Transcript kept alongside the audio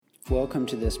Welcome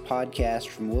to this podcast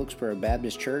from Wilkesboro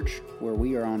Baptist Church, where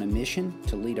we are on a mission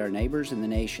to lead our neighbors and the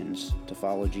nations to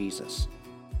follow Jesus.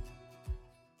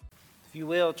 If you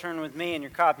will, turn with me in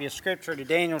your copy of Scripture to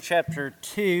Daniel chapter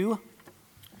 2.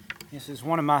 This is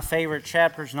one of my favorite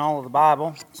chapters in all of the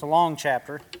Bible. It's a long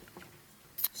chapter,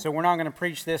 so we're not going to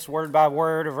preach this word by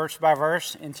word or verse by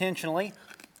verse intentionally.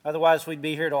 Otherwise, we'd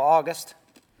be here till August.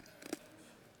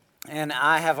 And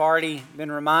I have already been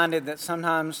reminded that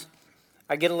sometimes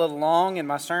I get a little long in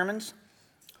my sermons.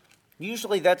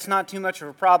 Usually that's not too much of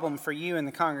a problem for you in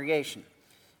the congregation.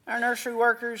 Our nursery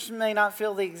workers may not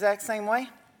feel the exact same way.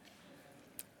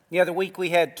 The other week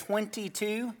we had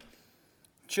 22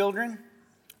 children,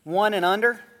 1 and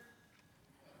under,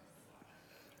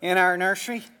 in our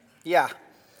nursery. Yeah.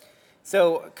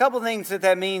 So a couple things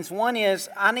that means. One is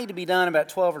I need to be done about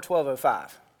 12 or 12:05.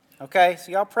 Okay?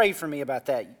 So y'all pray for me about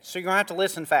that. So you're going to have to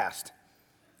listen fast.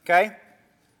 Okay?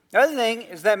 The other thing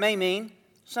is that may mean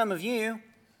some of you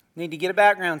need to get a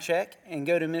background check and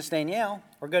go to Miss Danielle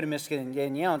or go to Miss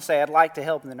Danielle and say, I'd like to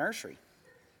help in the nursery.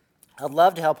 I'd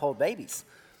love to help hold babies.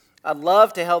 I'd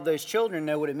love to help those children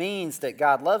know what it means that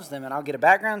God loves them, and I'll get a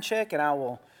background check and I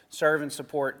will serve and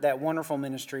support that wonderful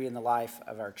ministry in the life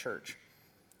of our church.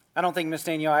 I don't think Miss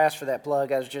Danielle asked for that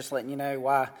plug. I was just letting you know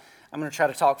why I'm going to try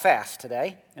to talk fast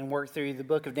today and work through the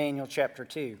book of Daniel chapter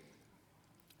 2.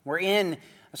 We're in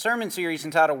a sermon series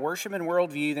entitled Worship and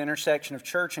Worldview, the Intersection of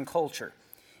Church and Culture.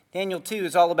 Daniel 2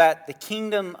 is all about the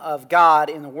kingdom of God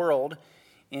in the world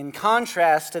in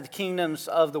contrast to the kingdoms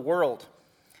of the world.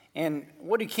 And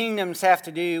what do kingdoms have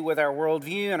to do with our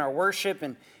worldview and our worship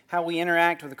and how we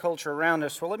interact with the culture around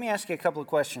us? Well, let me ask you a couple of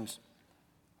questions.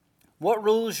 What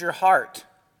rules your heart?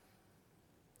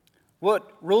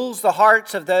 What rules the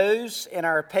hearts of those in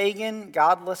our pagan,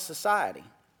 godless society?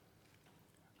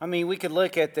 I mean, we could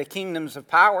look at the kingdoms of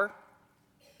power,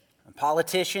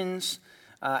 politicians,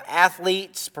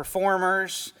 athletes,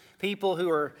 performers, people who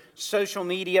are social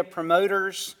media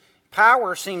promoters.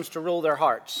 Power seems to rule their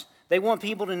hearts. They want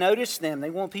people to notice them. They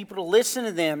want people to listen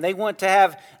to them. They want to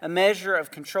have a measure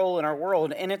of control in our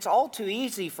world. And it's all too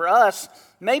easy for us,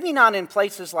 maybe not in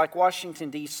places like Washington,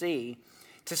 D.C.,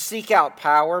 to seek out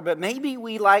power, but maybe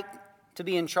we like to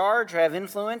be in charge or have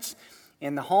influence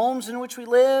in the homes in which we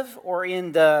live or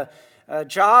in the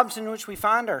jobs in which we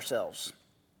find ourselves.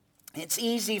 It's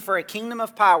easy for a kingdom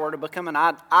of power to become an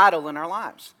idol in our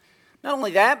lives. Not only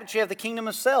that, but you have the kingdom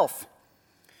of self.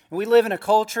 We live in a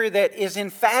culture that is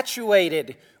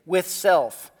infatuated with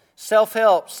self.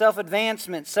 Self-help,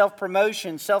 self-advancement,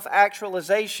 self-promotion,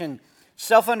 self-actualization,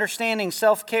 self-understanding,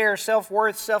 self-care,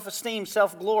 self-worth, self-esteem,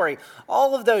 self-glory.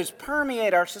 All of those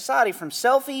permeate our society from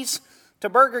selfies to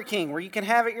Burger King, where you can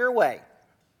have it your way.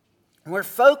 We're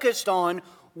focused on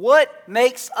what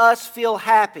makes us feel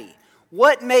happy,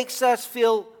 what makes us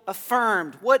feel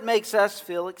affirmed, what makes us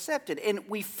feel accepted. And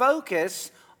we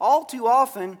focus all too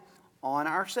often on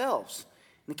ourselves.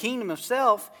 The kingdom of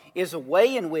self is a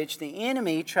way in which the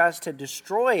enemy tries to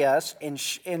destroy us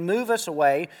and move us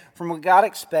away from what God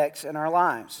expects in our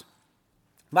lives.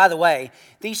 By the way,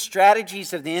 these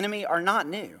strategies of the enemy are not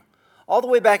new. All the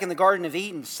way back in the Garden of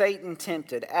Eden, Satan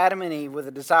tempted Adam and Eve with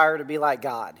a desire to be like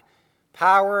God.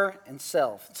 Power and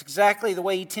self. It's exactly the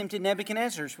way he tempted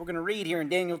Nebuchadnezzar. We're going to read here in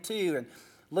Daniel 2 and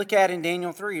look at in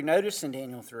Daniel 3, or notice in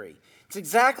Daniel 3. It's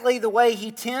exactly the way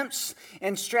he tempts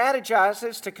and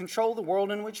strategizes to control the world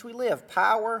in which we live.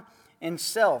 Power and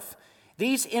self.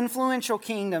 These influential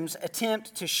kingdoms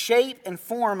attempt to shape and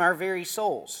form our very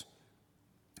souls.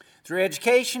 Through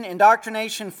education,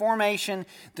 indoctrination, formation,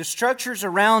 the structures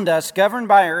around us, governed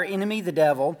by our enemy, the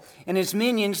devil, and his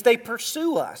minions, they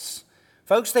pursue us.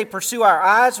 Folks, they pursue our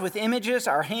eyes with images,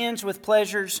 our hands with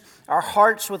pleasures, our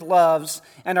hearts with loves,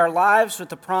 and our lives with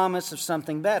the promise of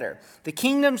something better. The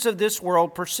kingdoms of this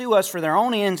world pursue us for their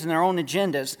own ends and their own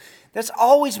agendas. That's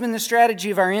always been the strategy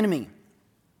of our enemy.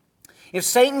 If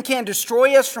Satan can't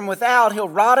destroy us from without, he'll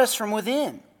rot us from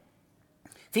within.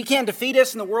 If he can't defeat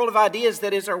us in the world of ideas,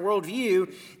 that is our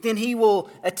worldview, then he will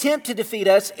attempt to defeat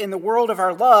us in the world of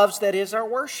our loves, that is our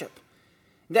worship.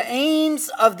 The aims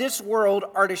of this world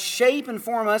are to shape and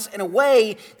form us in a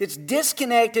way that's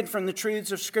disconnected from the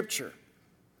truths of Scripture.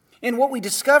 And what we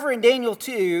discover in Daniel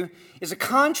 2 is a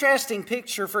contrasting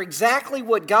picture for exactly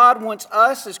what God wants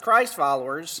us as Christ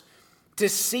followers to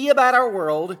see about our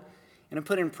world and to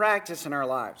put in practice in our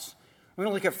lives. We're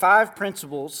going to look at 5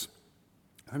 principles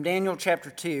from Daniel chapter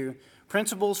 2,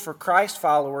 principles for Christ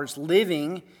followers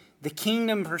living the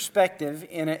kingdom perspective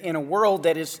in a world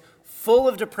that is full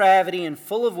of depravity and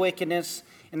full of wickedness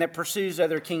and that pursues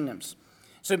other kingdoms.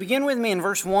 So begin with me in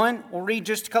verse 1. We'll read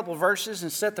just a couple of verses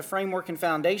and set the framework and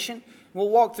foundation. We'll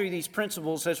walk through these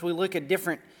principles as we look at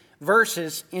different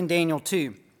verses in Daniel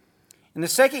 2. In the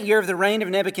second year of the reign of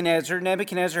Nebuchadnezzar,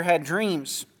 Nebuchadnezzar had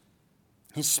dreams.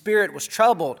 His spirit was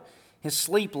troubled. His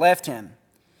sleep left him.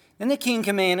 Then the king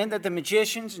commanded that the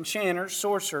magicians, enchanters,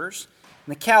 sorcerers,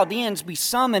 and the Chaldeans be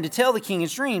summoned to tell the king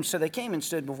his dreams. So they came and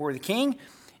stood before the king.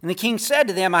 And the king said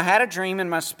to them, I had a dream, and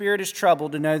my spirit is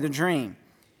troubled to know the dream.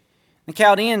 The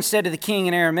Chaldeans said to the king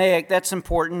in Aramaic, that's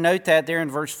important, note that there in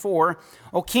verse 4,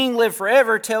 O king, live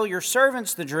forever, tell your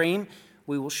servants the dream,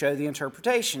 we will show the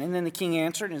interpretation. And then the king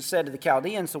answered and said to the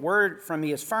Chaldeans, the word from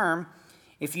me is firm.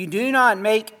 If you do not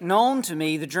make known to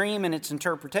me the dream and its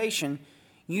interpretation,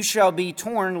 you shall be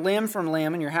torn limb from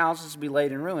limb, and your houses will be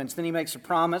laid in ruins. Then he makes a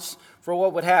promise for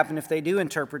what would happen if they do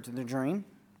interpret the dream.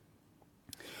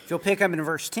 If you'll pick up in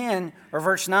verse 10 or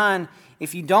verse 9,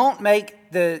 if you don't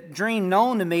make the dream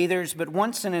known to me, there's but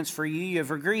one sentence for you. You have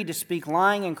agreed to speak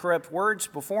lying and corrupt words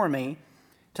before me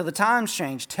till the times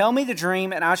change. Tell me the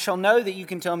dream, and I shall know that you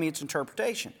can tell me its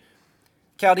interpretation.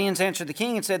 Chaldeans answered the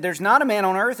king and said, there's not a man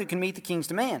on earth who can meet the king's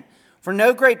demand. For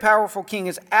no great powerful king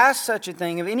has asked such a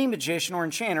thing of any magician or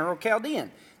enchanter or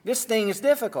Chaldean. This thing is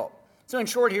difficult. So in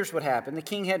short, here's what happened. The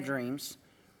king had dreams.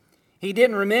 He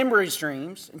didn't remember his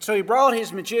dreams, and so he brought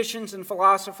his magicians and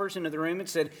philosophers into the room and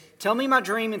said, tell me my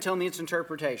dream and tell me its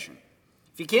interpretation.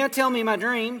 If you can't tell me my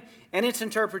dream and its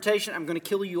interpretation, I'm going to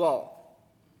kill you all.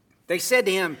 They said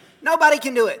to him, nobody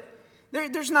can do it.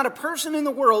 There's not a person in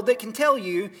the world that can tell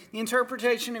you the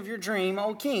interpretation of your dream,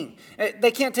 O king.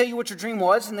 They can't tell you what your dream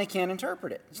was, and they can't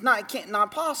interpret it. It's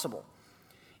not possible.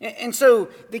 And so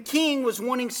the king was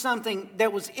wanting something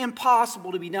that was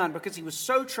impossible to be done because he was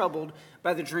so troubled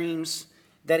by the dreams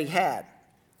that he had.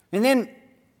 And then,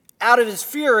 out of his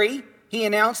fury, he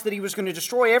announced that he was going to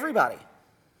destroy everybody.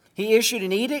 He issued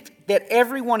an edict that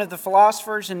every one of the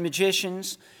philosophers and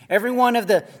magicians, every one of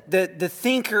the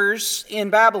thinkers in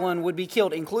Babylon would be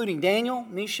killed, including Daniel,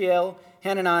 Mishael,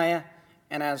 Hananiah,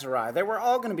 and Azariah. They were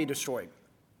all going to be destroyed.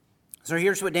 So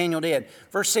here's what Daniel did.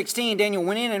 Verse 16, Daniel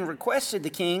went in and requested the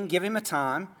king give him a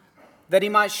time that he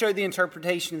might show the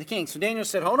interpretation of the king. So Daniel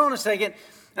said, hold on a second,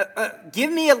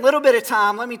 give me a little bit of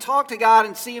time. Let me talk to God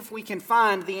and see if we can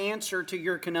find the answer to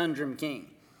your conundrum,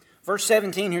 king. Verse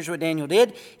 17, here's what Daniel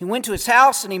did. He went to his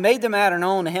house and he made the matter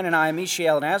known to Hananiah,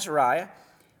 Mishael, and Azariah,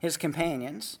 his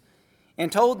companions,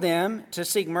 and told them to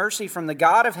seek mercy from the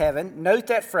God of heaven. Note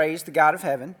that phrase, the God of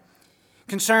heaven,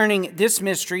 concerning this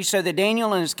mystery, so that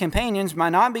Daniel and his companions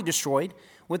might not be destroyed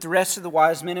with the rest of the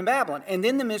wise men in Babylon. And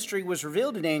then the mystery was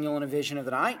revealed to Daniel in a vision of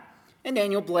the night, and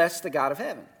Daniel blessed the God of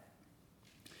heaven.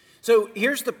 So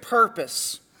here's the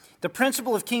purpose. The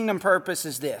principle of kingdom purpose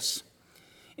is this.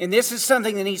 And this is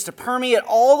something that needs to permeate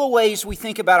all the ways we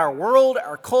think about our world,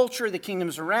 our culture, the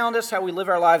kingdoms around us, how we live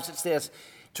our lives. It's this: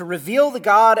 to reveal the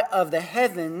God of the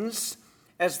heavens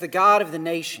as the God of the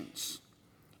nations.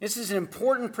 This is an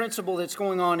important principle that's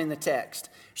going on in the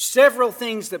text. Several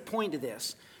things that point to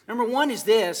this. Number one is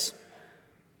this: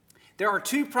 there are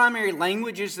two primary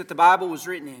languages that the Bible was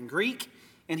written in, Greek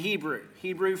and Hebrew.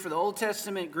 Hebrew for the Old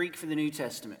Testament, Greek for the New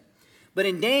Testament. But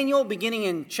in Daniel, beginning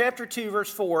in chapter 2, verse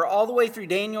 4, all the way through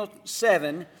Daniel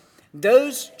 7,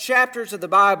 those chapters of the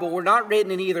Bible were not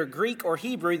written in either Greek or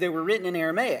Hebrew. They were written in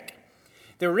Aramaic.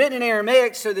 They were written in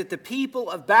Aramaic so that the people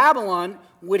of Babylon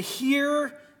would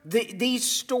hear these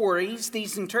stories,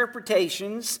 these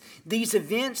interpretations, these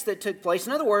events that took place.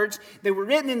 In other words, they were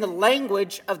written in the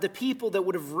language of the people that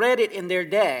would have read it in their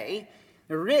day.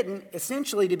 They're written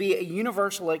essentially to be a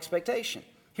universal expectation.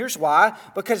 Here's why.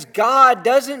 Because God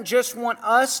doesn't just want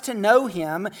us to know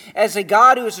Him as a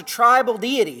God who is a tribal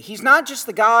deity. He's not just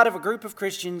the God of a group of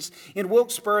Christians in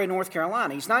Wilkesboro, North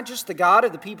Carolina. He's not just the God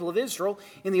of the people of Israel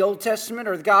in the Old Testament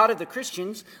or the God of the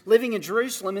Christians living in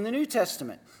Jerusalem in the New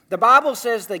Testament. The Bible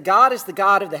says that God is the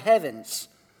God of the heavens.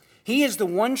 He is the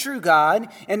one true God,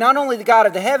 and not only the God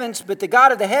of the heavens, but the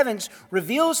God of the heavens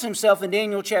reveals Himself in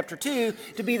Daniel chapter 2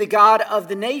 to be the God of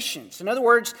the nations. In other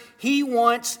words, He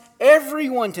wants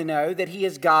everyone to know that He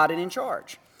is God and in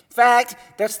charge. In fact,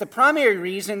 that's the primary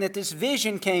reason that this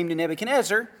vision came to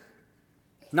Nebuchadnezzar,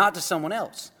 not to someone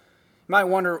else. You might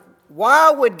wonder, why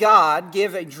would God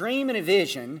give a dream and a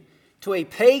vision to a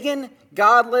pagan,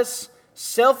 godless,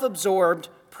 self-absorbed,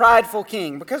 prideful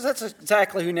king? Because that's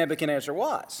exactly who Nebuchadnezzar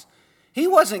was. He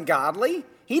wasn't godly.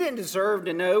 He didn't deserve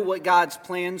to know what God's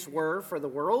plans were for the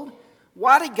world.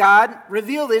 Why did God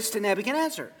reveal this to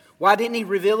Nebuchadnezzar? Why didn't He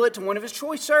reveal it to one of His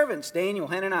choice servants, Daniel,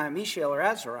 Hananiah, Mishael, or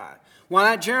Azariah? Why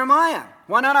not Jeremiah?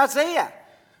 Why not Isaiah?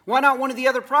 Why not one of the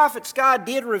other prophets? God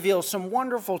did reveal some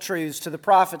wonderful truths to the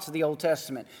prophets of the Old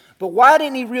Testament. But why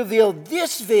didn't He reveal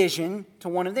this vision to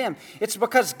one of them? It's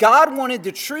because God wanted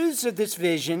the truths of this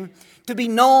vision to be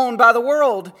known by the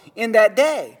world in that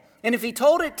day. And if He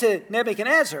told it to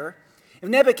Nebuchadnezzar, if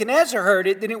Nebuchadnezzar heard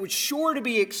it, then it was sure to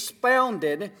be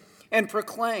expounded and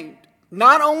proclaimed.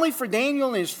 Not only for Daniel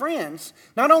and his friends,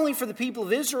 not only for the people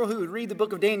of Israel who would read the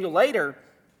book of Daniel later,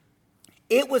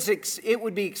 it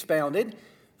would be expounded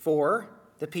for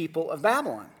the people of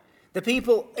Babylon. The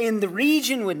people in the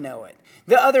region would know it.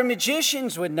 The other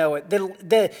magicians would know it.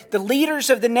 The leaders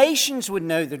of the nations would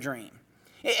know the dream.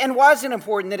 And why is it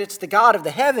important that it's the God of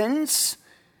the heavens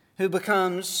who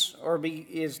becomes or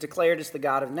is declared as the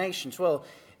God of the nations? Well,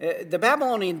 the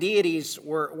Babylonian deities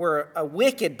were a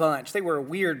wicked bunch. They were a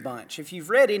weird bunch. If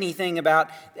you've read anything about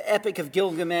the Epic of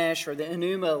Gilgamesh or the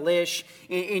Enuma Elish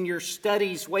in your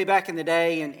studies way back in the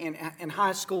day in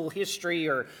high school history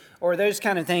or those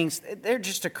kind of things, they're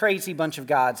just a crazy bunch of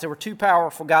gods. There were two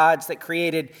powerful gods that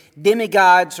created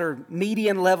demigods or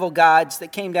median-level gods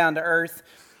that came down to earth.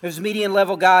 Those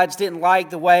median-level gods didn't like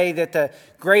the way that the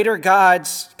greater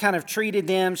gods kind of treated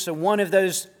them, so one of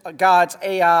those gods,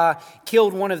 Ai,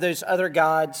 killed one of those other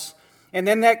gods. And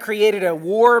then that created a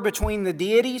war between the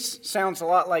deities. Sounds a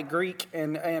lot like Greek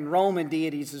and Roman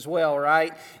deities as well,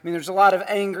 right? I mean, there's a lot of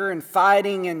anger and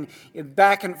fighting and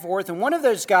back and forth. And one of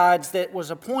those gods that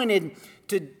was appointed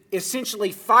to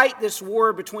essentially fight this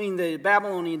war between the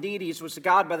Babylonian deities was a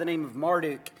god by the name of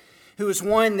Marduk, who was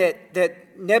one that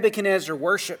Nebuchadnezzar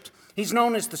worshipped. He's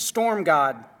known as the storm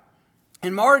god.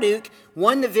 And Marduk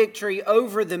won the victory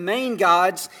over the main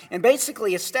gods and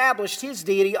basically established his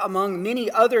deity among many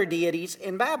other deities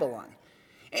in Babylon.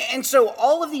 And so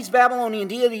all of these Babylonian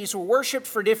deities were worshipped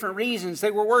for different reasons. They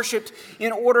were worshipped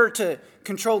in order to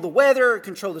control the weather,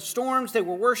 control the storms. They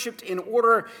were worshipped in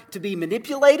order to be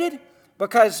manipulated,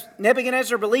 because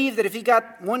Nebuchadnezzar believed that if he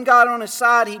got one god on his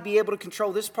side, he'd be able to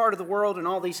control this part of the world and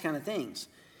all these kind of things.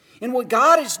 And what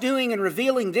God is doing in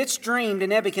revealing this dream to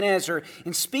Nebuchadnezzar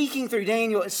and speaking through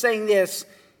Daniel is saying this: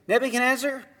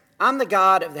 Nebuchadnezzar, I'm the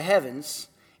God of the heavens,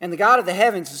 and the God of the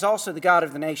heavens is also the God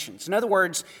of the nations. In other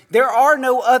words, there are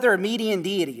no other Median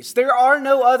deities. There are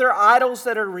no other idols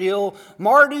that are real.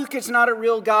 Marduk is not a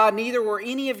real God, neither were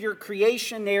any of your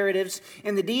creation narratives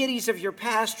and the deities of your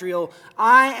past real.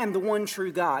 I am the one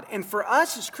true God. And for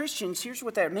us as Christians, here's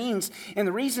what that means, and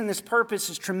the reason this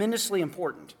purpose is tremendously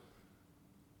important.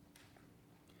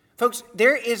 Folks,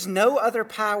 there is no other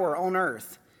power on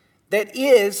earth that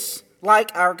is like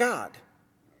our God.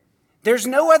 There's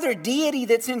no other deity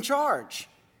that's in charge.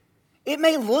 It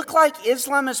may look like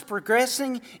Islam is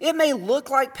progressing. It may look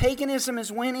like paganism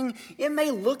is winning. It may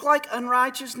look like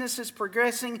unrighteousness is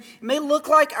progressing. It may look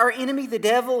like our enemy, the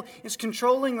devil, is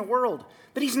controlling the world.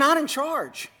 But he's not in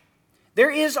charge.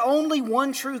 There is only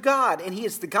one true God, and He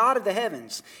is the God of the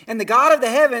heavens. And the God of the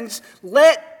heavens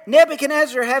let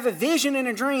Nebuchadnezzar have a vision and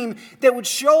a dream that would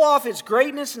show off His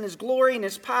greatness and His glory and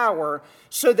His power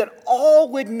so that all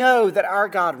would know that our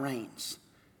God reigns.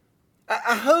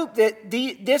 I hope that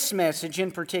this message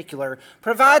in particular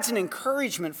provides an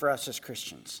encouragement for us as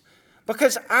Christians,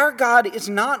 because our God is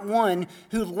not one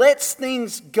who lets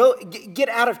things get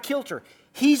out of kilter.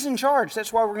 He's in charge.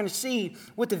 That's why we're going to see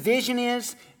what the vision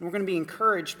is, and we're going to be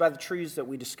encouraged by the truths that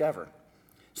we discover.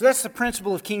 So that's the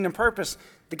principle of kingdom purpose.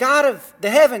 The God of the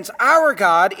heavens, our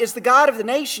God, is the God of the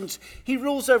nations. He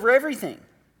rules over everything.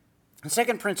 The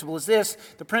second principle is this,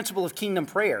 the principle of kingdom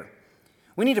prayer.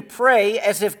 We need to pray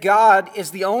as if God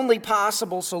is the only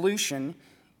possible solution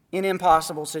in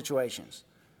impossible situations.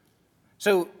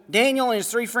 So Daniel and his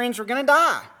three friends were going to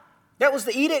die. That was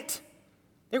the edict.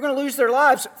 They were going to lose their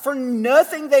lives for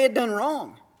nothing they had done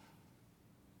wrong.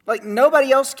 Like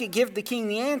nobody else could give the king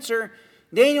the answer.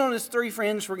 Daniel and his three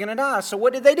friends were going to die. So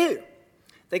what did they do?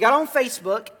 They got on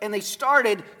Facebook and they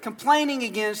started complaining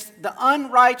against the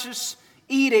unrighteous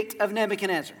edict of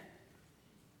Nebuchadnezzar.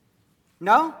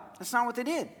 No, that's not what they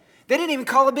did. They didn't even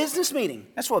call a business meeting.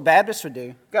 That's what Baptists would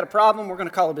do. Got a problem, we're going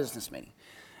to call a business meeting.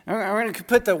 We're going to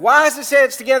put the wisest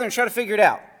heads together and try to figure it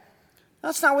out.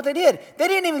 That's not what they did. They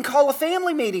didn't even call a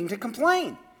family meeting to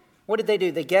complain. What did they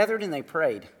do? They gathered and they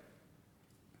prayed.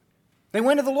 They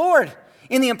went to the Lord.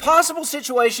 In the impossible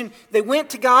situation, they went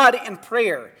to God in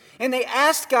prayer. And they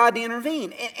asked God to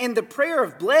intervene. And the prayer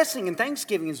of blessing and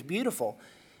thanksgiving is beautiful.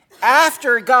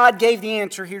 After God gave the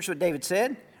answer, here's what Daniel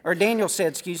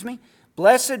said.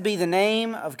 Blessed be the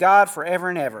name of God forever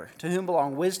and ever, to whom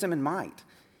belong wisdom and might.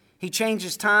 He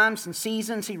changes times and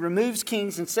seasons. He removes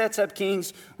kings and sets up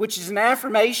kings, which is an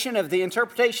affirmation of the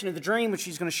interpretation of the dream, which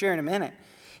he's going to share in a minute.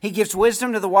 He gives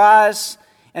wisdom to the wise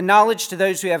And knowledge to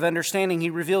those who have understanding. He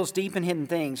reveals deep and hidden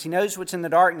things. He knows what's in the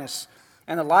darkness,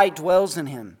 and the light dwells in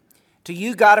him. To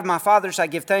you, God of my fathers, I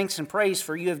give thanks and praise,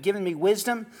 for you have given me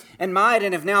wisdom and might,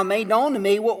 and have now made known to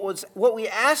me what we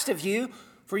asked of you,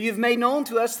 for you have made known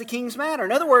to us the king's matter.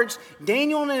 In other words,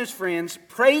 Daniel and his friends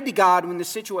prayed to God when the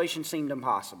situation seemed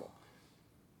impossible.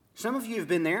 Some of you have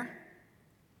been there.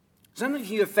 Some of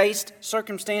you have faced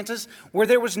circumstances where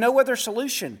there was no other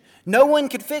solution. No one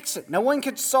could fix it. No one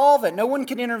could solve it. No one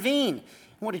could intervene. And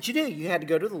what did you do? You had to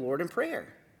go to the Lord in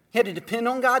prayer. You had to depend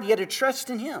on God. You had to trust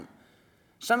in Him.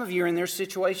 Some of you are in their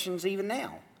situations even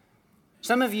now.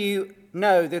 Some of you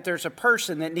know that there's a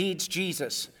person that needs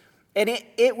Jesus, and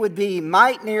it would be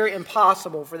might near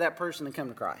impossible for that person to come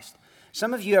to Christ.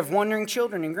 Some of you have wandering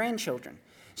children and grandchildren.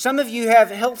 Some of you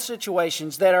have health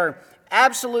situations that are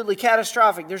absolutely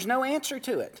catastrophic. There's no answer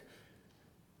to it.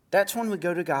 That's when we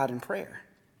go to God in prayer.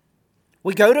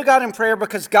 We go to God in prayer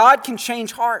because God can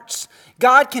change hearts.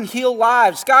 God can heal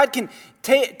lives. God can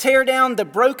tear down the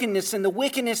brokenness and the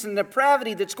wickedness and the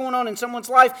depravity that's going on in someone's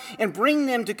life and bring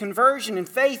them to conversion and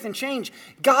faith and change.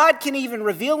 God can even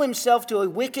reveal Himself to a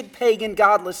wicked, pagan,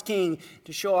 godless king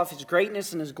to show off His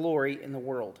greatness and His glory in the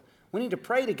world. We need to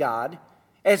pray to God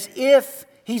as if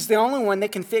He's the only one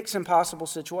that can fix impossible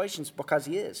situations, because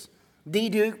He is. D.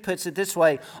 Duke puts it this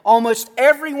way: almost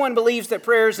everyone believes that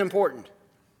prayer is important.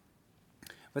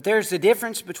 But there's a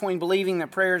difference between believing that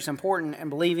prayer is important and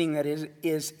believing that it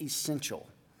is essential.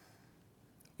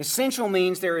 Essential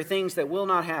means there are things that will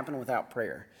not happen without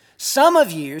prayer. Some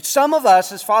of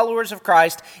us as followers of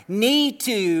Christ need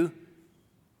to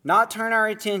not turn our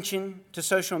attention to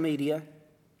social media,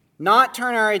 not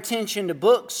turn our attention to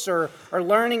books or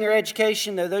learning or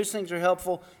education, though those things are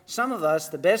helpful. Some of us,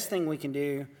 the best thing we can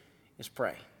do is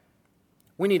pray.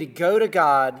 We need to go to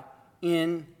God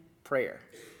in prayer.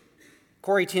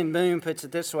 Corrie ten Boom puts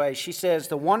it this way. She says,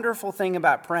 the wonderful thing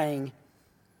about praying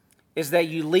is that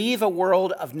you leave a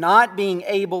world of not being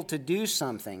able to do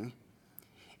something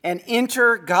and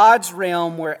enter God's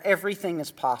realm where everything is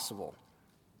possible.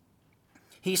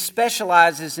 He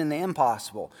specializes in the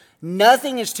impossible.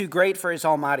 Nothing is too great for His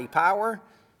almighty power.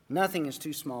 Nothing is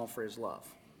too small for His love.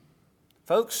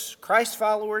 Folks, Christ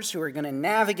followers who are going to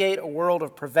navigate a world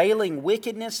of prevailing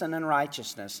wickedness and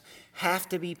unrighteousness have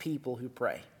to be people who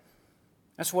pray.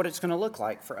 That's what it's going to look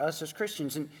like for us as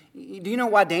Christians. And do you know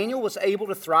why Daniel was able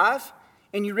to thrive?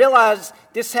 And you realize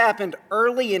this happened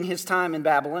early in his time in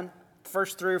Babylon, the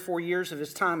first 3 or 4 years of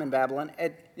his time in Babylon,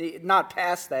 not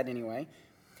past that anyway.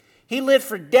 He lived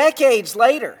for decades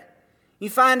later. You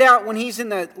find out when he's in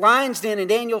the lion's den in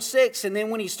Daniel 6, and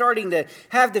then when he's starting to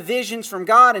have the visions from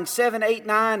God in 7, 8,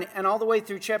 9, and all the way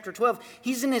through chapter 12.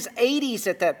 He's in his 80s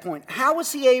at that point. How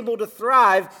was he able to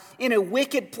thrive in a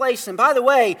wicked place? And by the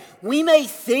way, we may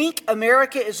think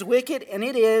America is wicked, and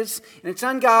it is, and it's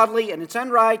ungodly, and it's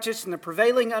unrighteous, and the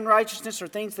prevailing unrighteousness are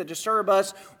things that disturb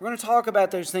us. We're going to talk about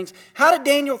those things. How did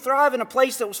Daniel thrive in a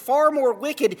place that was far more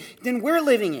wicked than we're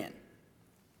living in?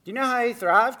 Do you know how he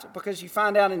thrived? Because you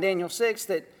find out in Daniel 6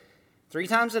 that 3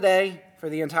 times a day for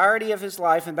the entirety of his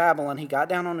life in Babylon, he got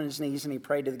down on his knees and he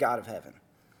prayed to the God of heaven.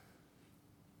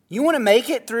 You want to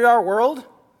make it through our world?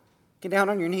 Get down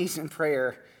on your knees in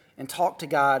prayer and talk to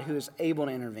God who is able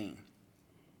to intervene.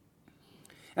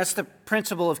 That's the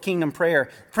principle of kingdom prayer.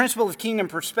 The principle of kingdom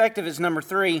perspective is number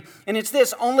 3, and it's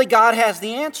this: only God has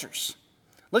the answers.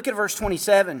 Look at verse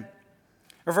 27,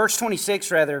 or verse 26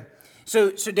 rather.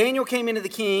 So Daniel came into the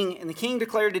king, and the king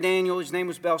declared to Daniel, his name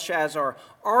was Belshazzar,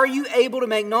 "Are you able to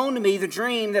make known to me the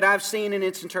dream that I've seen in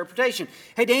its interpretation?"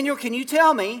 Hey, Daniel, can you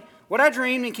tell me what I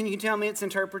dreamed, and can you tell me its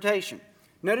interpretation?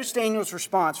 Notice Daniel's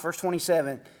response, verse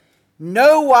 27.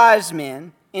 No wise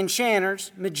men,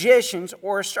 enchanters, magicians,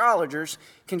 or astrologers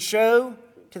can show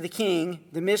to the king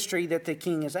the mystery that the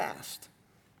king has asked.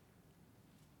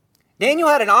 Daniel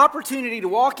had an opportunity to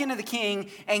walk into the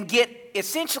king and get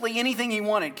essentially anything he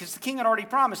wanted, because the king had already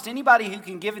promised anybody who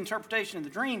can give interpretation of the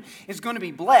dream is going to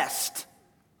be blessed,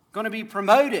 going to be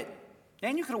promoted.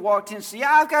 Daniel could have walked in and said,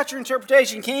 "Yeah, I've got your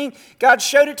interpretation, king. God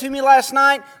showed it to me last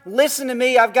night. Listen to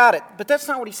me, I've got it." But that's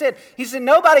not what he said. He said,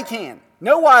 nobody can.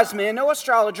 No wise man, no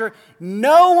astrologer.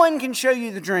 No one can show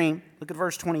you the dream. Look at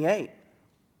verse 28.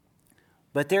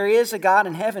 But there is a God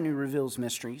in heaven who reveals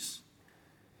mysteries.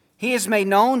 He has made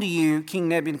known to you, King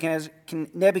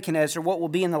Nebuchadnezzar, what will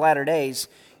be in the latter days,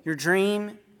 your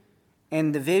dream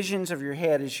and the visions of your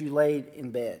head as you laid in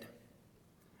bed.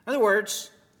 In other words,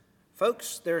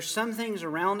 folks, there are some things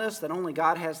around us that only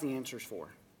God has the answers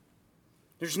for.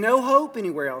 There's no hope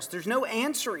anywhere else. There's no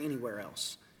answer anywhere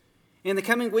else. In the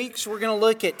coming weeks, we're going to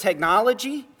look at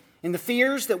technology In the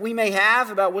fears that we may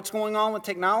have about what's going on with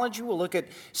technology, we'll look at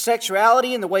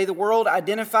sexuality and the way the world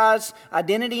identifies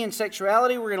identity and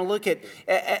sexuality. We're going to look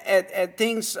at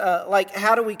things like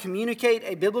how do we communicate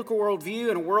a biblical worldview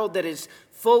in a world that is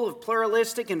full of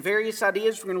pluralistic and various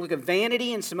ideas. We're going to look at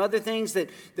vanity and some other things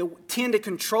that tend to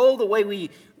control the way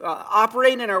we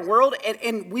operate in our world.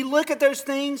 And we look at those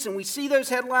things and we see those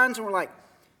headlines and we're like,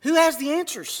 who has the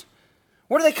answers?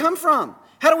 Where do they come from?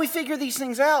 How do we figure these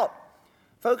things out?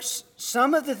 Folks,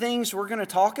 some of the things we're going to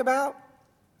talk about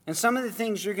and some of the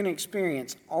things you're going to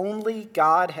experience, only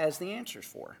God has the answers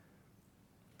for.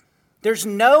 There's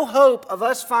no hope of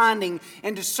us finding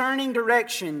and discerning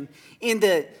direction in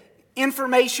the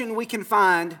information we can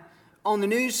find on the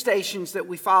news stations that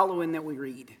we follow and that we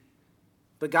read.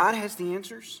 But God has the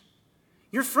answers.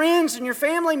 Your friends and your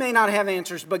family may not have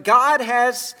answers, but God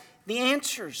has the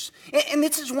answers. And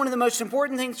this is one of the most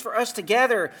important things for us to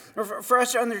gather, or for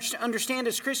us to understand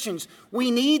as Christians. We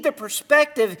need the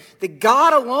perspective that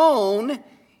God alone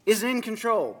is in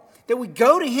control. That we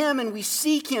go to Him and we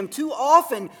seek Him. Too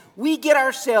often we get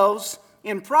ourselves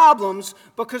in problems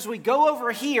because we go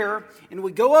over here and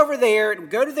we go over there and we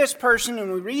go to this person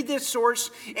and we read this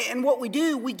source. And what we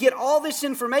do, we get all this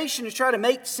information to try to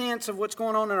make sense of what's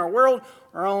going on in our world,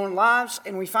 our own lives,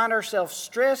 and we find ourselves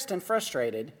stressed and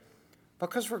frustrated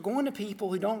because we're going to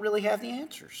people who don't really have the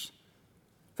answers.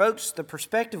 Folks, the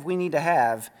perspective we need to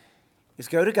have is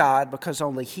go to God because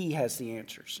only He has the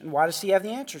answers. And why does He have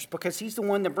the answers? Because He's the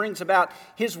one that brings about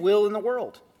His will in the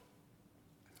world.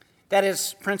 That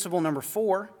is principle number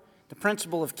 4, the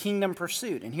principle of kingdom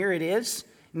pursuit. And here it is,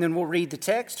 and then we'll read the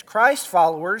text. Christ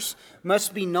followers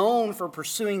must be known for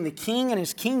pursuing the King and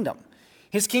His kingdom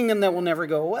that will never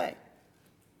go away.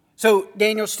 So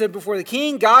Daniel stood before the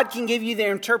king. God can give you the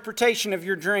interpretation of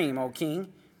your dream, O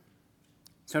king.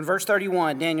 So in verse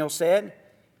 31, Daniel said,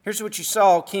 here's what you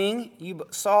saw, king. You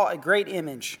saw a great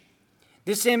image.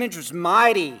 This image was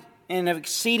mighty and of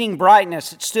exceeding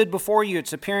brightness. It stood before you.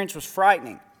 Its appearance was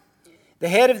frightening. The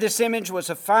head of this image was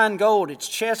of fine gold, its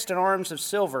chest and arms of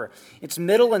silver, its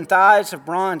middle and thighs of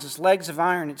bronze, its legs of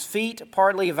iron, its feet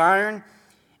partly of iron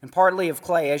and partly of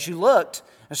clay. As you looked,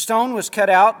 a stone was cut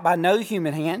out by no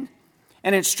human hand,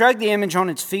 and it struck the image on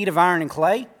its feet of iron and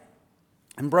clay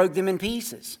and broke them in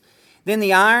pieces. Then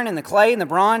the iron and the clay and the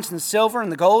bronze and the silver and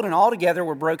the gold and all together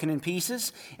were broken in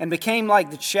pieces and became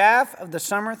like the chaff of the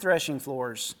summer threshing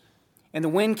floors. And the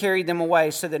wind carried them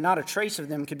away so that not a trace of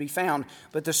them could be found.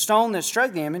 But the stone that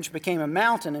struck the image became a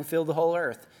mountain and filled the whole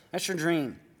earth. That's your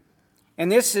dream. And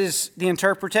this is the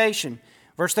interpretation.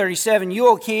 Verse 37, you,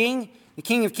 O king, the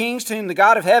King of kings, to whom the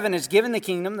God of heaven has given the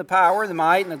kingdom, the power, the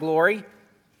might, and the glory.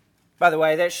 By the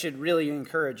way, that should really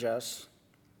encourage us.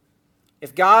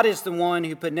 If God is the one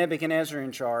who put Nebuchadnezzar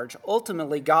in charge,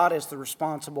 ultimately God is the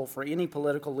responsible for any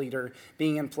political leader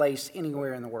being in place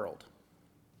anywhere in the world.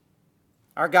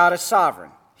 Our God is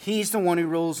sovereign. He's the one who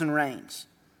rules and reigns.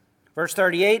 Verse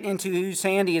 38, into whose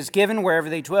hand He has given wherever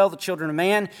they dwell the children of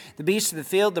man, the beasts of the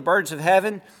field, the birds of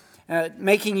heaven,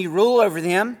 making you rule over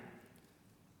them.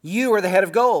 You are the head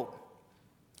of gold.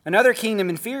 Another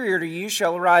kingdom inferior to you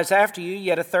shall arise after you,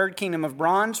 yet a third kingdom of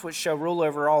bronze, which shall rule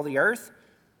over all the earth.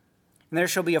 And there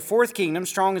shall be a fourth kingdom,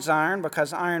 strong as iron,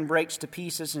 because iron breaks to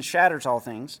pieces and shatters all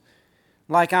things.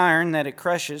 Like iron that it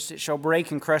crushes, it shall break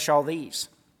and crush all these.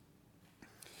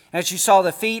 As you saw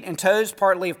the feet and toes,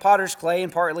 partly of potter's clay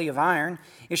and partly of iron,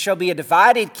 it shall be a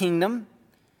divided kingdom,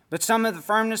 but some of the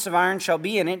firmness of iron shall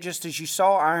be in it, just as you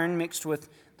saw iron mixed with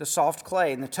the soft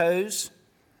clay. And the toes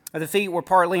of the feet were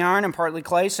partly iron and partly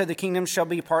clay, so the kingdom shall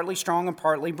be partly strong and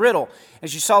partly brittle.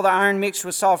 As you saw the iron mixed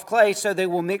with soft clay, so they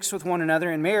will mix with one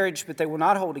another in marriage, but they will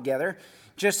not hold together,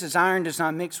 just as iron does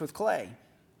not mix with clay.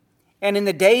 And in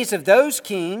the days of those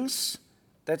kings,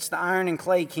 that's the iron and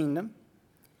clay kingdom,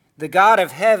 the God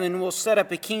of heaven will set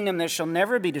up a kingdom that shall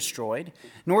never be destroyed,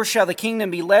 nor shall the kingdom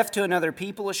be left to another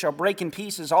people. It shall break in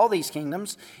pieces all these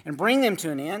kingdoms and bring them to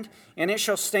an end, and it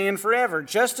shall stand forever.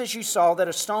 Just as you saw that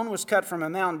a stone was cut from a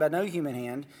mountain by no human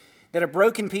hand, that it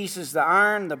broke in pieces the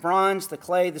iron, the bronze, the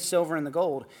clay, the silver, and the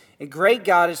gold. A great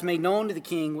God is made known to the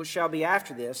king, which shall be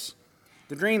after this.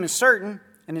 The dream is certain,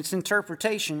 and its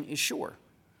interpretation is sure.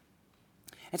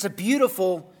 It's a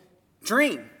beautiful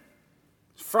dream.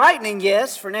 Frightening,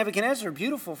 yes, for Nebuchadnezzar,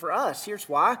 beautiful for us. Here's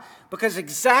why. Because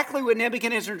exactly what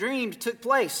Nebuchadnezzar dreamed took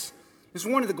place. It's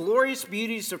one of the glorious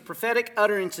beauties of prophetic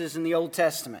utterances in the Old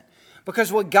Testament.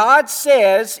 Because what God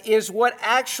says is what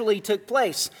actually took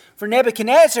place. For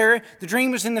Nebuchadnezzar, the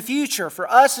dream was in the future. For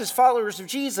us as followers of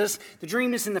Jesus, the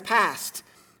dream is in the past.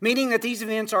 Meaning that these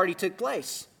events already took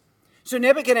place. So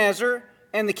Nebuchadnezzar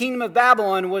and the kingdom of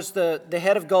Babylon was the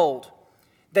head of gold.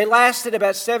 They lasted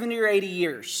about 70 or 80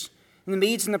 years. And the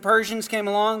Medes and the Persians came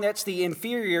along. That's the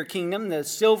inferior kingdom, the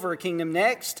silver kingdom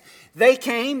next. They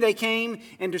came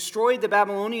and destroyed the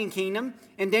Babylonian kingdom,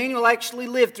 and Daniel actually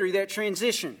lived through that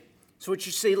transition. That's what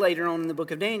you see later on in the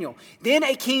book of Daniel. Then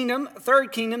a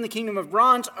third kingdom, the kingdom of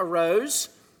bronze, arose.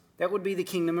 That would be the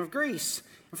kingdom of Greece.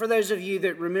 And for those of you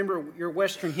that remember your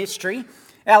Western history,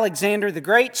 Alexander the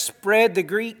Great spread the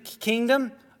Greek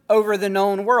kingdom over the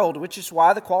known world, which is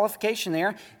why the qualification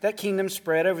there, that kingdom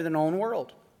spread over the known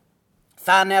world.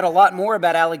 Find out a lot more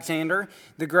about Alexander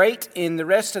the Great in the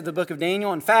rest of the book of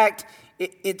Daniel. In fact,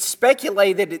 it's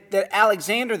speculated that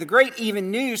Alexander the Great even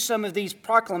knew some of these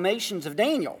proclamations of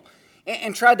Daniel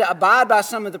and tried to abide by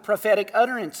some of the prophetic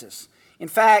utterances. In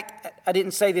fact, I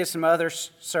didn't say this in my other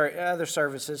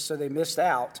services, so they missed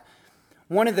out.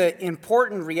 One of the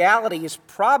important realities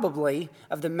probably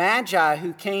of the Magi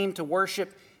who came to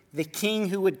worship the king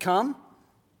who would come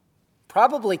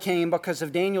probably came because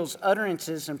of Daniel's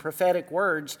utterances and prophetic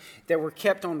words that were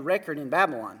kept on record in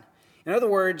Babylon. In other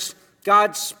words,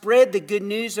 God spread the good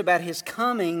news about his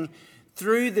coming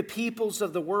through the peoples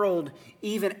of the world,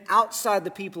 even outside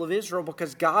the people of Israel,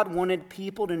 because God wanted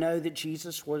people to know that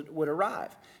Jesus would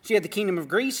arrive. So you had the kingdom of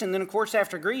Greece, and then, of course,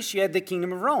 after Greece, you had the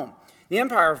kingdom of Rome, the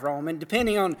Empire of Rome. And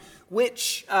depending on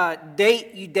which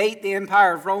date you date the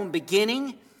Empire of Rome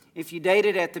beginning, if you date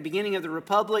it at the beginning of the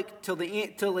Republic till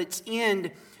its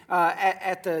end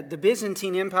at the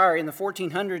Byzantine Empire in the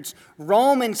 1400s,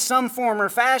 Rome in some form or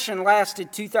fashion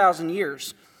lasted 2,000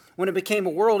 years. When it became a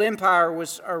world empire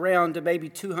was around maybe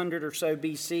 200 or so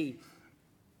BC.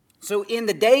 So in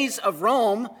the days of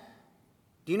Rome,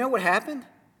 do you know what happened?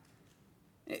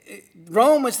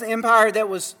 Rome was the empire that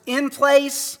was in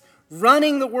place,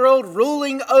 running the world,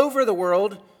 ruling over the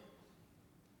world,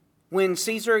 when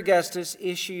Caesar Augustus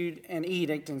issued an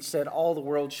edict and said all the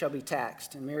world shall be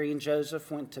taxed. And Mary and Joseph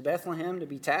went to Bethlehem to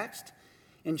be taxed.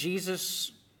 And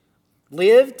Jesus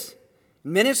lived,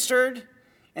 ministered,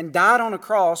 and died on a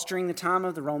cross during the time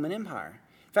of the Roman Empire.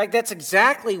 In fact, that's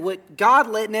exactly what God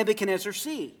let Nebuchadnezzar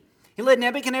see. He let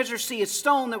Nebuchadnezzar see a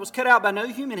stone that was cut out by no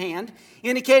human hand,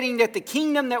 indicating that the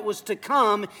kingdom that was to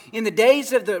come in the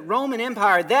days of the Roman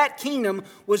Empire, that kingdom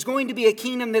was going to be a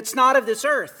kingdom that's not of this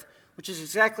earth, which is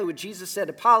exactly what Jesus said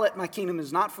to Pilate, my kingdom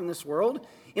is not from this world.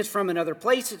 It's from another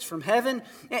place. It's from heaven.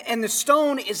 And the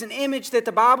stone is an image that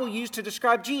the Bible used to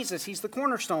describe Jesus. He's the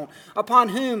cornerstone upon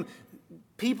whom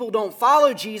people don't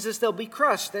follow Jesus, they'll be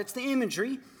crushed. That's the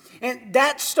imagery. And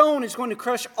that stone is going to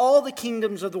crush all the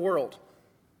kingdoms of the world.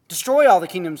 Destroy all the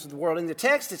kingdoms of the world. In the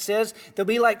text it says they'll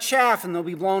be like chaff and they'll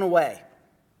be blown away.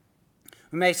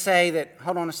 We may say that,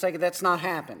 hold on a second, that's not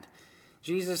happened.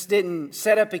 Jesus didn't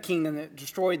set up a kingdom that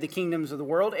destroyed the kingdoms of the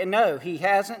world. And no, he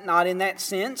hasn't, not in that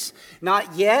sense.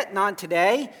 Not yet, not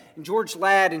today. George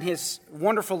Ladd, in his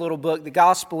wonderful little book, The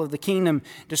Gospel of the Kingdom,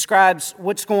 describes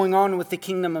what's going on with the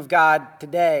kingdom of God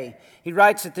today. He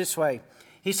writes it this way.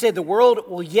 He said, the world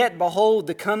will yet behold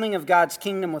the coming of God's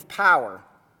kingdom with power.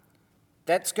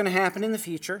 That's going to happen in the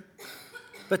future.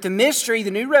 But the mystery, the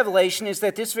new revelation, is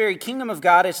that this very kingdom of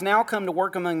God has now come to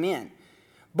work among men,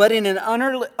 but in an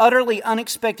utterly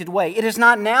unexpected way. It is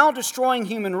not now destroying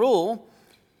human rule.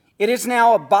 It is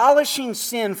now abolishing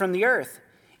sin from the earth.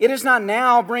 It is not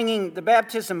now bringing the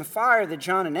baptism of fire that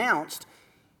John announced.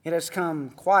 It has come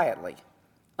quietly,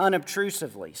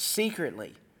 unobtrusively,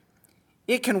 secretly.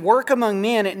 It can work among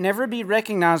men and never be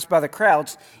recognized by the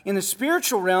crowds. In the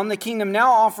spiritual realm, the kingdom now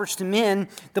offers to men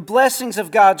the blessings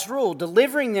of God's rule,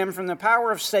 delivering them from the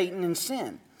power of Satan and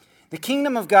sin. The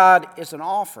kingdom of God is an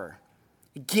offer,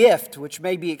 a gift which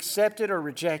may be accepted or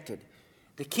rejected.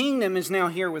 The kingdom is now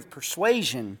here with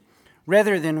persuasion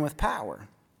rather than with power.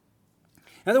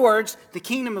 In other words, the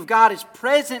kingdom of God is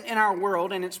present in our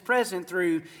world, and it's present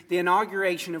through the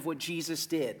inauguration of what Jesus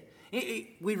did.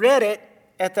 We read it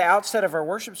at the outset of our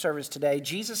worship service today.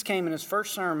 Jesus came and his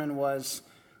first sermon was,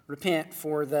 repent,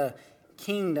 for the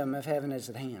kingdom of heaven is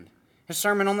at hand. His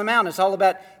Sermon on the Mount is all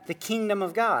about the kingdom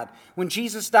of God. When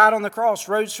Jesus died on the cross,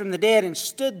 rose from the dead, and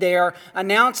stood there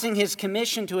announcing his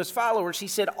commission to his followers, he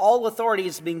said, all authority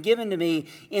has been given to me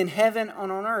in heaven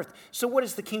and on earth. So what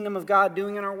is the kingdom of God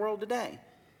doing in our world today?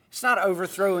 It's not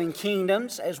overthrowing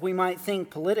kingdoms as we might think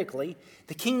politically.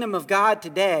 The kingdom of God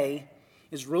today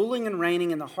is ruling and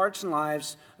reigning in the hearts and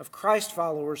lives of Christ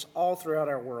followers all throughout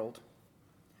our world.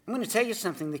 I'm going to tell you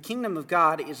something. The kingdom of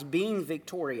God is being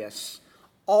victorious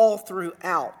all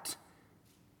throughout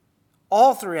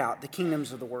the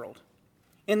kingdoms of the world.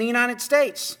 In the United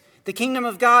States, The kingdom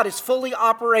of God is fully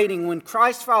operating when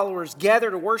Christ followers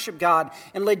gather to worship God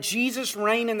and let Jesus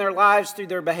reign in their lives through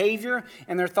their behavior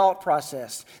and their thought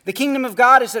process. The kingdom of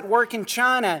God is at work in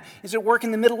China, is at work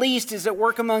in the Middle East, is at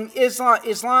work among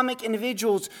Islamic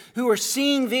individuals who are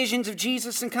seeing visions of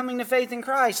Jesus and coming to faith in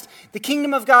Christ. The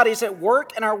kingdom of God is at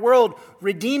work in our world,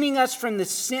 redeeming us from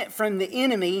the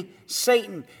enemy,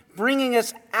 Satan, bringing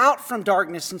us out from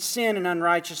darkness and sin and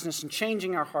unrighteousness and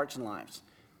changing our hearts and lives.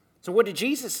 So what did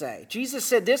Jesus say? Jesus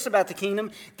said this about the kingdom,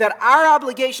 that our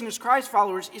obligation as Christ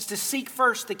followers is to seek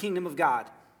first the kingdom of God.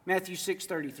 Matthew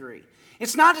 6:33.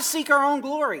 It's not to seek our own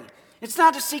glory. It's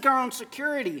not to seek our own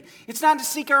security. It's not to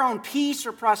seek our own peace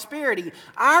or prosperity.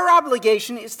 Our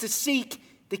obligation is to seek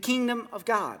the kingdom of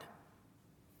God.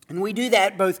 And we do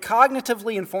that both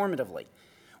cognitively and formatively.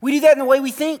 We do that in the way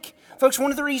we think. Folks,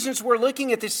 one of the reasons we're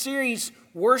looking at this series,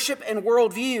 Worship and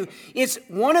Worldview, is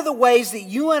one of the ways that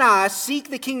you and I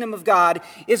seek the kingdom of God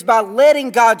is by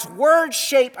letting God's word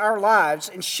shape our lives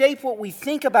and shape what we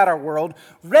think about our world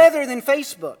rather than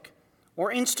Facebook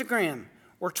or Instagram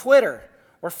or Twitter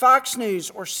or Fox News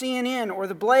or CNN or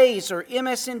The Blaze or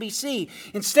MSNBC.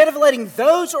 Instead of letting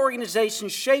those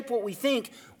organizations shape what we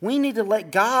think, we need to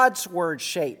let God's word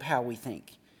shape how we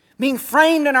think. Being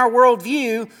framed in our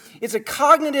worldview is a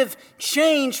cognitive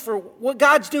change for what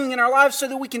God's doing in our lives so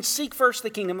that we can seek first the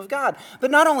kingdom of God.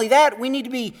 But not only that, we need to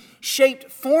be shaped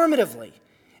formatively.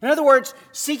 In other words,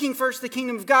 seeking first the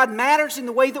kingdom of God matters in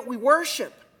the way that we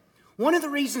worship. One of the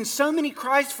reasons so many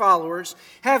Christ followers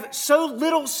have so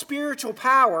little spiritual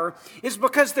power is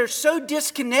because they're so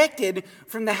disconnected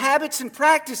from the habits and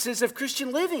practices of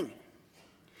Christian living.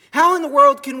 How in the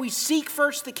world can we seek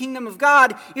first the kingdom of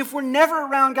God if we're never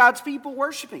around God's people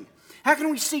worshiping? How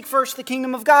can we seek first the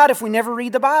kingdom of God if we never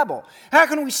read the Bible? How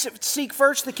can we seek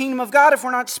first the kingdom of God if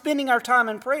we're not spending our time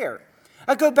in prayer?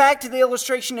 I go back to the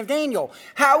illustration of Daniel.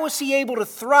 How was he able to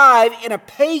thrive in a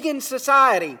pagan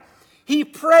society? He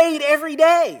prayed every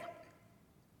day.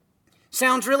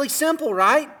 Sounds really simple,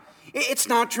 right? It's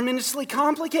not tremendously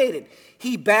complicated.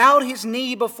 He bowed his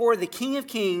knee before the King of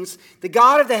Kings, the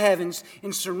God of the heavens,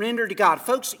 and surrendered to God.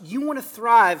 Folks, you want to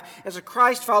thrive as a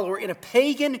Christ follower in a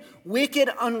pagan, wicked,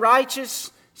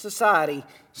 unrighteous society.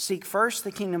 Seek first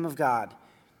the kingdom of God.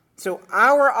 So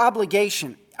our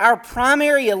obligation, our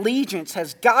primary allegiance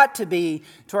has got to be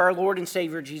to our Lord and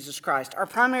Savior Jesus Christ. Our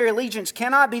primary allegiance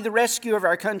cannot be the rescue of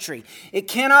our country. It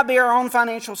cannot be our own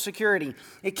financial security.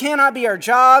 It cannot be our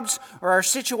jobs or our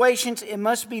situations. It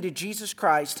must be to Jesus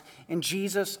Christ and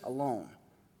Jesus alone.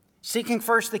 Seeking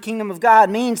first the kingdom of God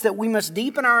means that we must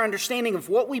deepen our understanding of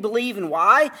what we believe and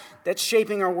why. That's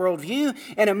shaping our worldview.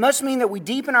 And it must mean that we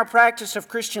deepen our practice of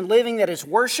Christian living, that is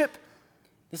worship.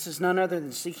 This is none other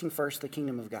than seeking first the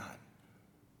kingdom of God.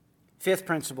 Fifth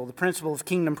principle, the principle of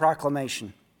kingdom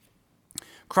proclamation.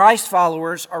 Christ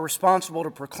followers are responsible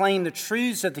to proclaim the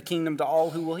truths of the kingdom to all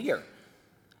who will hear.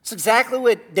 It's exactly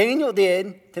what Daniel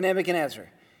did to Nebuchadnezzar.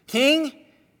 King,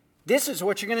 this is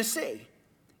what you're going to see.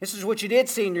 This is what you did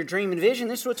see in your dream and vision.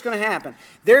 This is what's going to happen.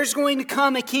 There's going to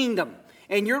come a kingdom,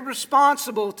 and you're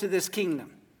responsible to this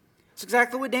kingdom. That's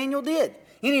exactly what Daniel did.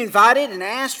 He invited and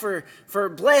asked for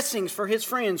blessings for his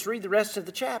friends. Read the rest of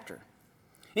the chapter.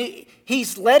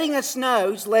 He's letting us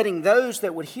know, he's letting those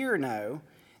that would hear know,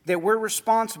 that we're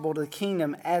responsible to the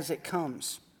kingdom as it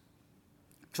comes.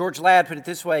 George Ladd put it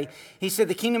this way. He said,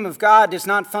 the kingdom of God does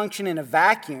not function in a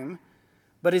vacuum,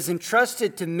 but is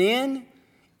entrusted to men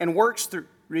and works through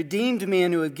redeemed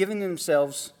men who have given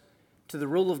themselves to the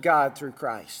rule of God through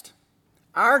Christ.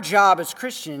 Our job as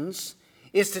Christians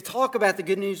is to talk about the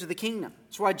good news of the kingdom.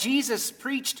 That's why Jesus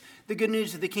preached the good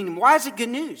news of the kingdom. Why is it good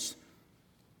news?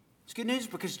 It's good news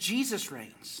because Jesus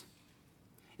reigns.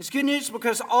 It's good news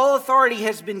because all authority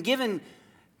has been given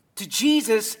to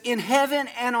Jesus in heaven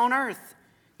and on earth.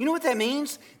 You know what that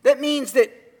means? That means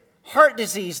that heart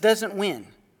disease doesn't win.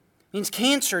 It means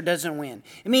cancer doesn't win.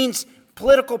 It means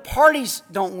political parties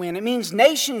don't win. It means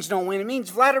nations don't win. It means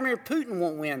Vladimir Putin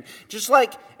won't win. Just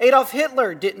like Adolf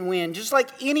Hitler didn't win. Just like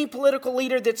any political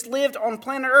leader that's lived on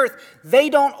planet Earth, they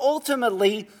don't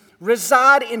ultimately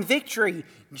reside in victory.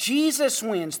 Jesus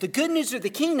wins. The good news of the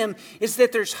kingdom is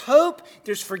that there's hope,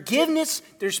 there's forgiveness,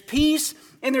 there's peace,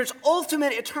 and there's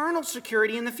ultimate eternal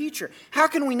security in the future. How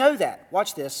can we know that?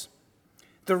 Watch this.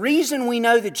 The reason we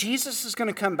know that Jesus is going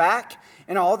to come back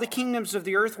and all the kingdoms of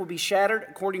the earth will be shattered,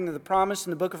 according to the promise in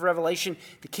the book of Revelation,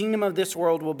 the kingdom of this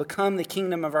world will become the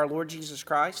kingdom of our Lord Jesus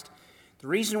Christ. The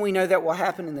reason we know that will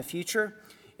happen in the future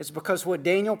is because what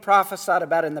Daniel prophesied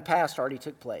about in the past already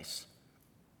took place.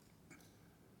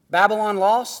 Babylon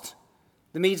lost,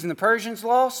 the Medes and the Persians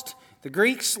lost, the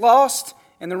Greeks lost,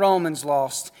 and the Romans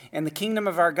lost, and the kingdom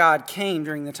of our God came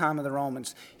during the time of the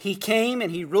Romans. He came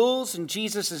and he rules, and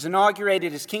Jesus has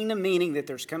inaugurated his kingdom, meaning that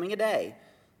there's coming a day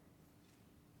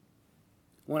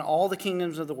when all the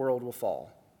kingdoms of the world will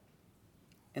fall.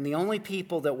 And the only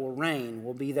people that will reign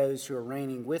will be those who are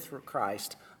reigning with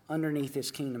Christ underneath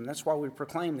his kingdom. That's why we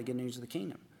proclaim the good news of the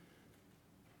kingdom.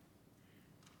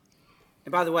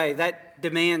 And by the way, that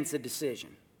demands a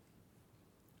decision.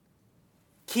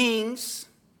 Kings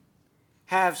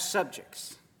have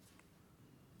subjects.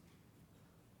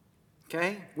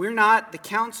 Okay? We're not the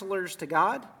counselors to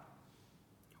God.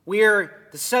 We're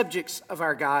the subjects of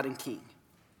our God and King.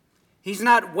 He's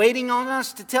not waiting on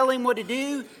us to tell him what to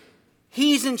do.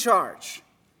 He's in charge.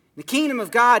 The kingdom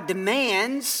of God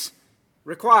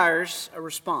requires a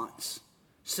response.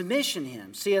 Submission to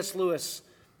him. C.S. Lewis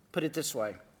put it this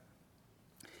way.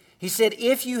 He said,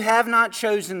 if you have not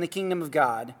chosen the kingdom of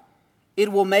God,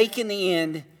 it will make in the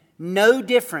end no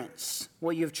difference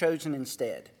what you have chosen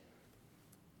instead.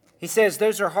 He says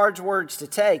those are hard words to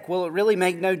take. Will it really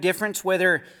make no difference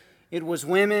whether it was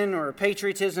women or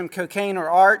patriotism, cocaine or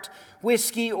art,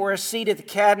 whiskey or a seat at the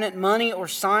cabinet, money or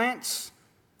science?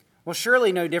 Well,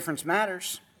 surely no difference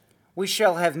matters. We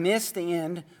shall have missed the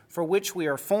end for which we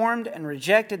are formed and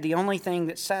rejected the only thing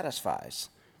that satisfies.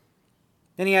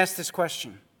 Then he asked this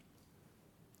question.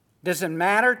 Does it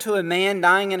matter to a man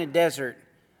dying in a desert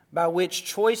by which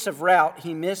choice of route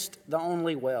he missed the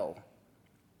only well?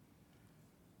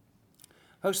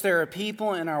 Folks, there are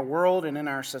people in our world and in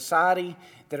our society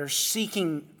that are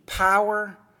seeking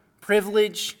power,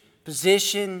 privilege,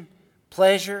 position,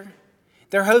 pleasure.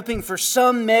 They're hoping for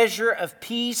some measure of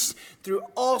peace through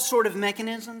all sort of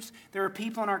mechanisms. There are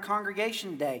people in our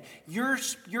congregation today.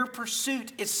 Your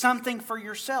pursuit is something for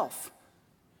yourself,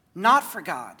 not for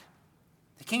God.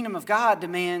 The kingdom of God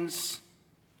demands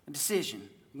a decision.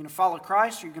 You're going to follow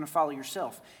Christ or you're going to follow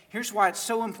yourself. Here's why it's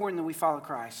so important that we follow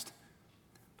Christ.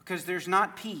 Because there's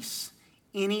not peace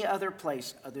any other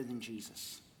place other than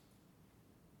Jesus.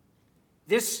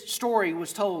 This story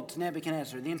was told to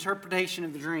Nebuchadnezzar, the interpretation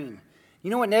of the dream.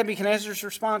 You know what Nebuchadnezzar's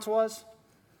response was?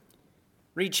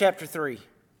 Read chapter 3.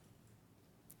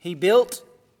 He built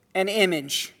an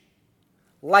image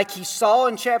like he saw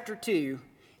in chapter 2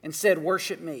 and said,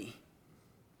 worship me.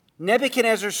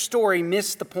 Nebuchadnezzar's story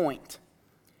missed the point.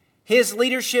 His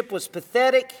leadership was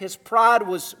pathetic, his pride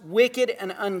was wicked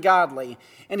and ungodly,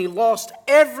 and he lost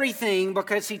everything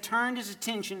because he turned his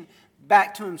attention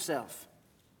back to himself.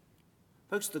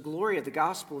 Folks, the glory of the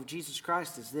gospel of Jesus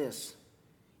Christ is this.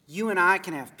 You and I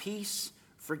can have peace,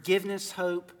 forgiveness,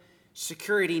 hope,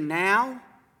 security now,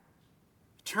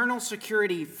 eternal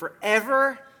security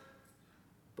forever,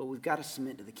 but we've got to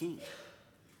submit to the King.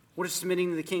 What does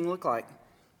submitting to the King look like?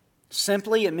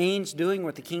 Simply, it means doing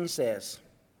what the King says.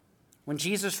 When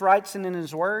Jesus writes it in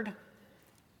his word,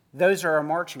 those are our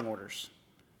marching orders.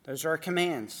 Those are our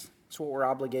commands. That's what we're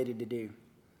obligated to do.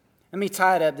 Let me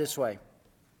tie it up this way.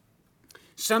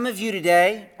 Some of you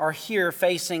today are here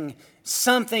facing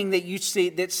something that you see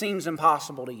that seems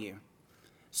impossible to you.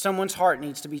 Someone's heart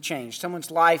needs to be changed.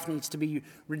 Someone's life needs to be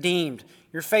redeemed.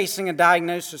 You're facing a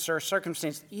diagnosis or a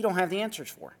circumstance that you don't have the answers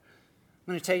for.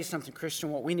 I'm going to tell you something, Christian.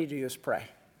 What we need to do is pray.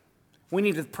 We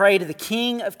need to pray to the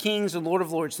King of Kings and Lord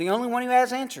of Lords, the only one who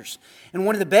has answers. And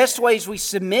one of the best ways we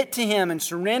submit to him and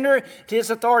surrender to his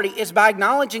authority is by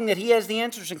acknowledging that he has the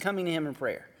answers and coming to him in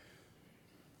prayer.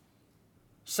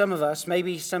 Some of us,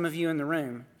 maybe some of you in the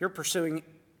room, you're pursuing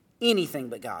anything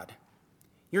but God.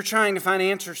 You're trying to find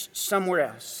answers somewhere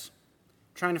else,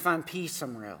 trying to find peace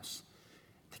somewhere else.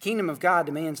 The kingdom of God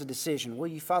demands a decision. Will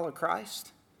you follow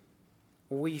Christ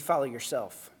or will you follow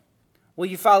yourself? Will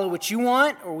you follow what you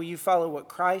want or will you follow what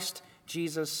Christ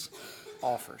Jesus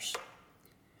offers?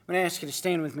 I'm going to ask you to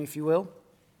stand with me if you will.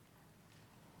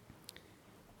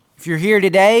 If you're here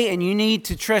today and you need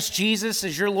to trust Jesus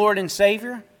as your Lord and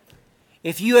Savior,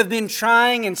 if you have been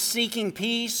trying and seeking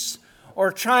peace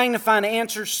or trying to find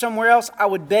answers somewhere else, I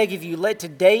would beg of you, let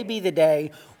today be the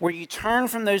day where you turn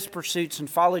from those pursuits and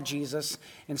follow Jesus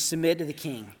and submit to the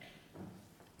King.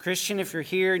 Christian, if you're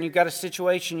here and you've got a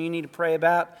situation you need to pray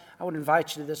about, I would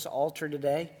invite you to this altar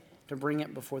today to bring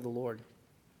it before the Lord.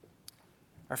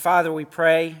 Our Father, we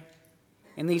pray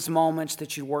in these moments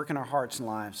that you work in our hearts and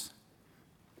lives.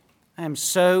 I am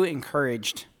so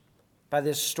encouraged by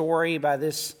this story, by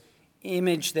this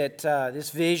image,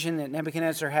 this vision that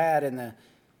Nebuchadnezzar had and the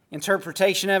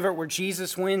interpretation of it where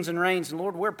Jesus wins and reigns. And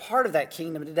Lord, we're part of that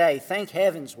kingdom today. Thank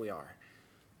heavens we are.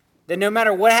 That no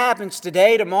matter what happens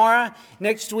today, tomorrow,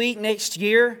 next week, next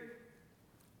year,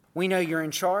 we know you're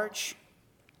in charge.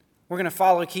 We're going to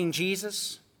follow King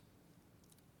Jesus.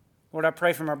 Lord, I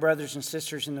pray for my brothers and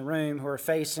sisters in the room who are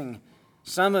facing,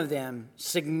 some of them,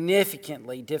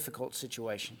 significantly difficult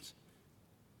situations.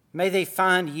 May they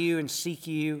find you and seek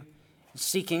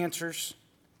answers,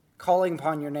 calling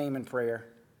upon your name in prayer.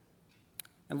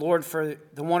 And Lord, for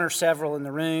the one or several in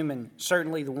the room, and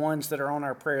certainly the ones that are on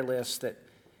our prayer list that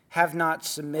have not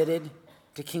submitted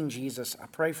to King Jesus, I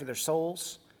pray for their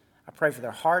souls. I pray for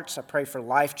their hearts. I pray for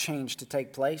life change to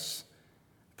take place.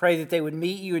 I pray that they would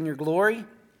meet you in your glory.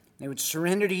 They would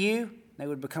surrender to you. They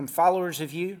would become followers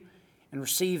of you and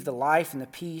receive the life and the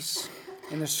peace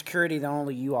and the security that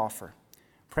only you offer.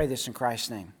 Pray this in Christ's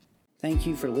name. Thank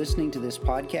you for listening to this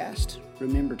podcast.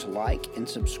 Remember to like and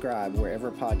subscribe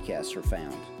wherever podcasts are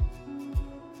found.